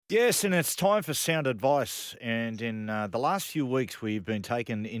Yes, and it's time for sound advice. And in the last few weeks, we've been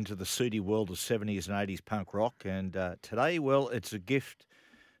taken into the seedy world of 70s and 80s punk rock. And today, well, it's a gift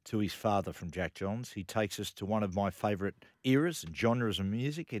to his father from Jack Johns. He takes us to one of my favourite eras and genres of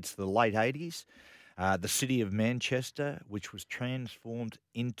music. It's the late 80s, the city of Manchester, which was transformed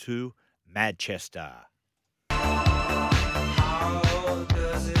into Madchester. How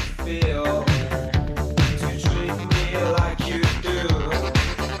does it feel to treat me like you do?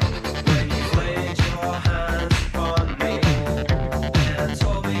 When you laid your hands upon me and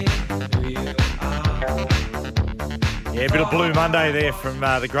told me who you are. Yeah, a bit of Blue Monday there from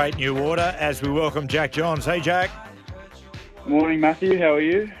the Great New Order as we welcome Jack Johns. Hey, Jack. Morning, Matthew. How are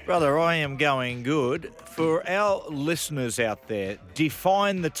you? Brother, I am going good. For our listeners out there,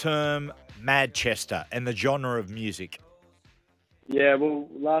 define the term Madchester and the genre of music. Yeah, well,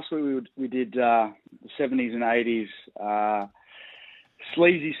 last week we did the 70s and 80s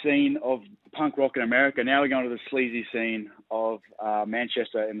sleazy scene of punk rock in America. Now we're going to the sleazy scene of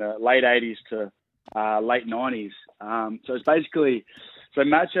Manchester in the late 80s to late 90s. So it's basically,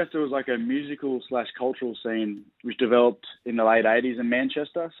 Manchester was like a musical / cultural scene which developed in the late 80s in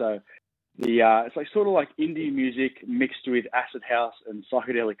Manchester. So it's like sort of like indie music mixed with acid house and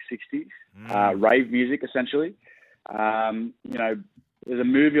psychedelic 60s, rave music essentially. There's a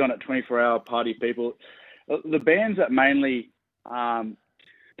movie on it, 24 Hour Party People. The bands that mainly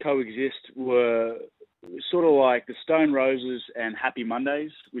coexist were sort of like the Stone Roses and Happy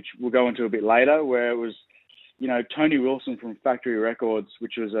Mondays, which we'll go into a bit later, where it was, Tony Wilson from Factory Records,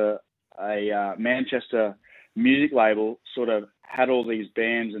 which was a Manchester music label, sort of had all these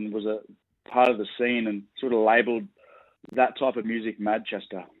bands and was a part of the scene and sort of labelled that type of music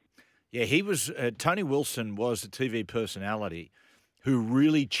Madchester. Yeah, he was. Tony Wilson was a TV personality who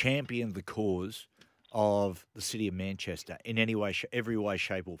really championed the cause of the city of Manchester in any way, every way,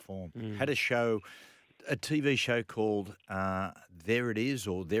 shape, or form. Had a TV show called There It Is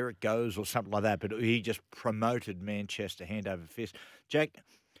or There It Goes or something like that. But he just promoted Manchester hand over fist. Jack,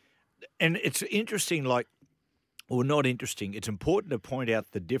 and it's interesting, not interesting. It's important to point out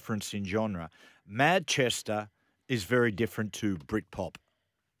the difference in genre. Madchester is very different to Britpop.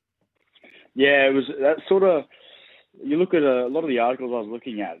 Yeah, it was that sort of. You look at a lot of the articles I was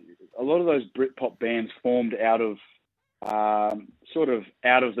looking at. A lot of those Britpop bands formed out of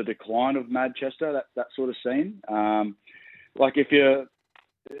the decline of Madchester, that sort of scene. There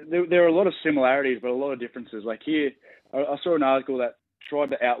are a lot of similarities, but a lot of differences. Like here, I saw an article that tried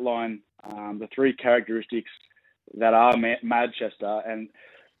to outline the three characteristics that are Madchester, and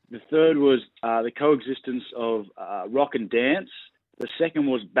the third was the coexistence of rock and dance. The second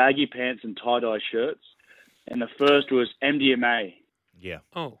was baggy pants and tie-dye shirts. And the first was MDMA. Yeah.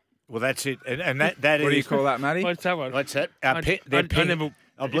 Oh. Well, that's it. And that is... What do you call that, Matty? What's that one? What's that? I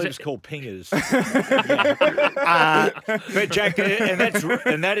believe it's called pingers. But Jack,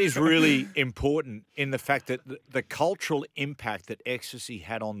 and that is really important in the fact that the cultural impact that ecstasy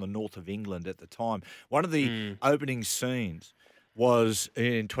had on the north of England at the time. One of the opening scenes was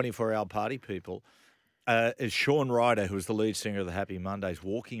in 24 Hour Party People. Is Sean Ryder, who was the lead singer of the Happy Mondays,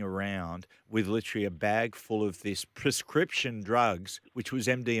 walking around with literally a bag full of this prescription drugs, which was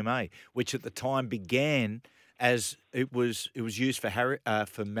MDMA, which at the time began as it was used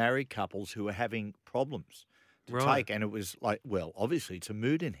for married couples who were having problems to take, and it was like, well, obviously it's a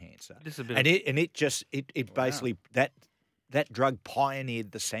mood enhancer, it basically that drug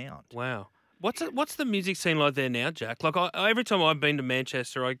pioneered the sound. Wow, what's the music scene like there now, Jack? Like every time I've been to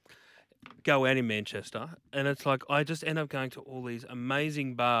Manchester, I go out in Manchester, and it's like I just end up going to all these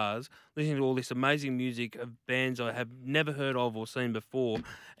amazing bars, listening to all this amazing music of bands I have never heard of or seen before,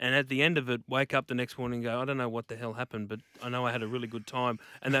 and at the end of it, wake up the next morning and go, I don't know what the hell happened, but I know I had a really good time,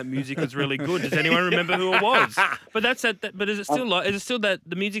 and that music was really good. Does anyone remember who it was? But that's that. But is it still that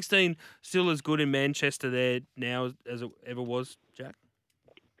the music scene still as good in Manchester there now as it ever was, Jack?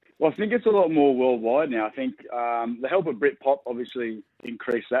 Well, I think it's a lot more worldwide now. I think the help of Britpop obviously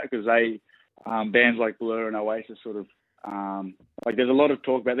increased that because bands like Blur and Oasis sort of, there's a lot of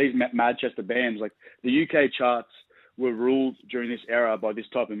talk about these Madchester bands. Like the UK charts were ruled during this era by this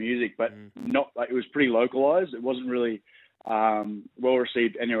type of music, but not it was pretty localized. It wasn't really well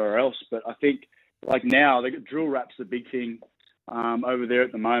received anywhere else. But I think like now, drill rap's the big thing over there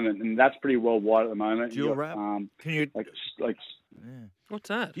at the moment, and that's pretty worldwide at the moment. Drill rap? Can you What's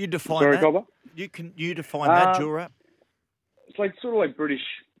that? You define Sorry, that? Cobber? Can you define that, drill rap? It's like sort of like British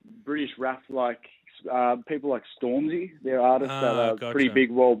rap, like people like Stormzy. They're artists that are pretty big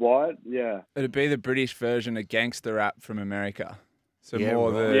worldwide. Yeah, It'd be the British version of gangster rap from America. So Yeah,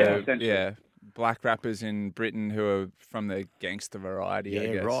 more right. the black rappers in Britain who are from the gangster variety, I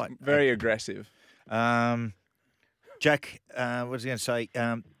Yeah, guess. right. Very aggressive. Jack, what was I going to say?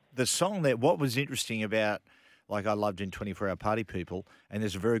 The song that, what was interesting about, like I loved in 24 Hour Party People, and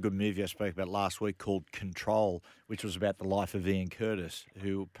there's a very good movie I spoke about last week called Control, which was about the life of Ian Curtis,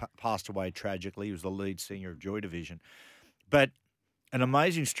 who passed away tragically. He was the lead singer of Joy Division. But an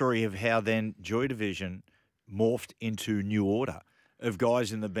amazing story of how then Joy Division morphed into New Order, of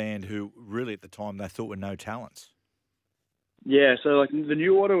guys in the band who really at the time they thought were no talents. Yeah, so like the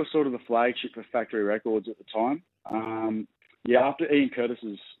New Order was sort of the flagship for Factory Records at the time. After Ian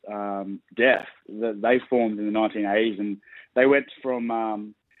Curtis's death, they formed in the 1980s, and they went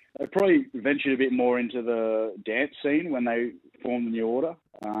from they probably ventured a bit more into the dance scene when they formed the New Order.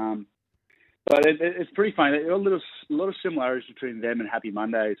 But it's pretty funny. There are a lot of similarities between them and Happy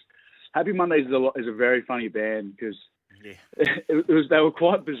Mondays. Happy Mondays is a very funny band because they were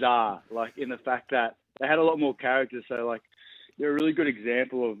quite bizarre, like in the fact that they had a lot more characters. So like they're a really good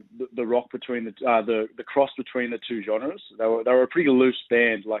example of the rock between the cross between the two genres. They were a pretty loose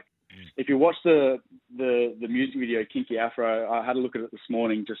band. Like if you watch the music video Kinky Afro, I had a look at it this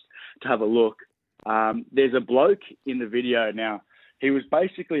morning just to have a look. There's a bloke in the video now. He was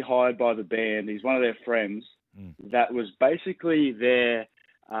basically hired by the band. He's one of their friends that was basically there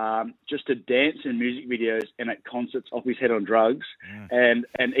just to dance in music videos and at concerts off his head on drugs, and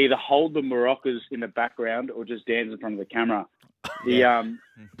either hold the maracas in the background or just dance in front of the camera.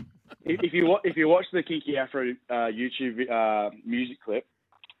 If you watch the Kinky Afro YouTube music clip,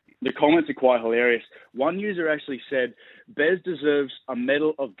 the comments are quite hilarious. One user actually said, "Bez deserves a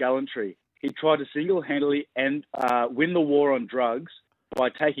medal of gallantry. He tried to single-handedly win the war on drugs by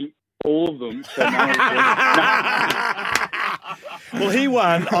taking all of them." So no one Well, he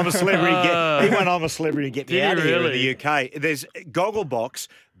won I'm a Celebrity. He won I'm a Celebrity. Get me Did he out of here in really? the UK. There's Gogglebox.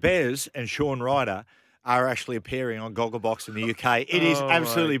 Bez and Sean Ryder are actually appearing on Gogglebox in the UK. It is Oh,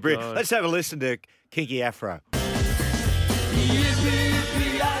 absolutely my brilliant. God. Let's have a listen to Kinky Afro.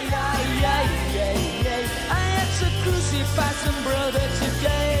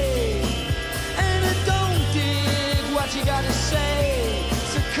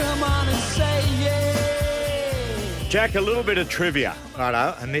 Jack, a little bit of trivia,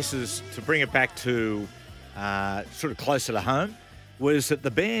 righto, and this is to bring it back to sort of closer to home, was that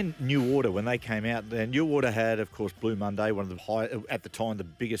the band New Order, when they came out, the New Order had, of course, Blue Monday, one of the at the time, the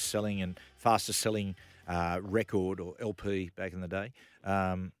biggest selling and fastest selling record or LP back in the day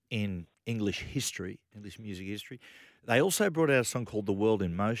in English music history. They also brought out a song called The World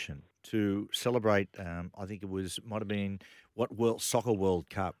in Motion to celebrate, I think it might have been Soccer World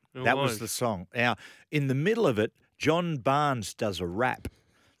Cup. That was the song. Now, in the middle of it, John Barnes does a rap.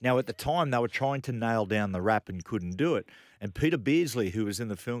 Now, at the time, they were trying to nail down the rap and couldn't do it. And Peter Beardsley, who was in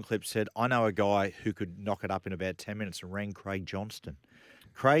the film clip, said, "I know a guy who could knock it up in about 10 minutes," and rang Craig Johnston.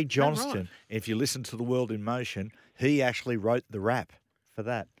 Craig Johnston, if you listen to The World in Motion, he actually wrote the rap for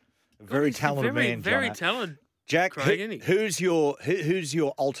that. A very talented man, Very Jono. talented. Jack, Craig, isn't he? who's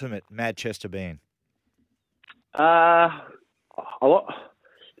your ultimate Manchester band?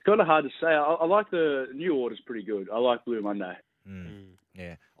 It's kind of hard to say. I like the New Order's pretty good. I like Blue Monday.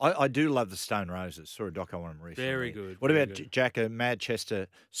 Yeah, I do love the Stone Roses. Saw a doco on them recently. Very good, What very about good. Jack? A Manchester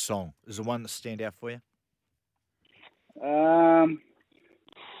song is the one that stand out for you?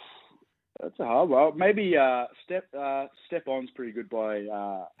 That's a hard one. Maybe Step On's pretty good by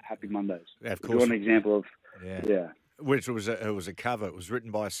Happy Mondays. Yeah, of If you course. want an example of yeah. Which was a cover. It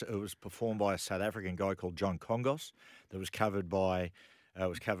was performed by a South African guy called John Congos. That was covered by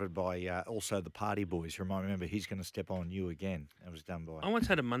also the Party Boys. You might remember He's Going to Step on You Again. That was done by. I once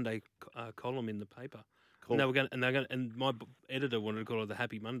had a Monday column in the paper. Cool. And my editor wanted to call it the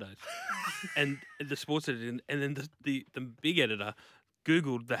Happy Mondays, and the sports editor, and then the big editor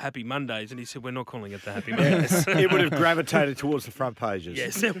Googled the Happy Mondays, and he said, "We're not calling it the Happy Mondays." It would have gravitated towards the front pages.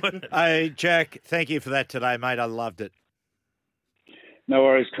 Yes, it would. Hey, Jack, thank you for that today, mate. I loved it. No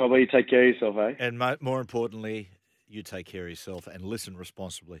worries, Cobber. You take care of yourself, eh? And more importantly, you take care of yourself and listen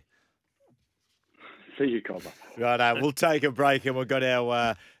responsibly. See you, Cobber. Right, we'll take a break and we've got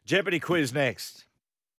our Jeopardy quiz next.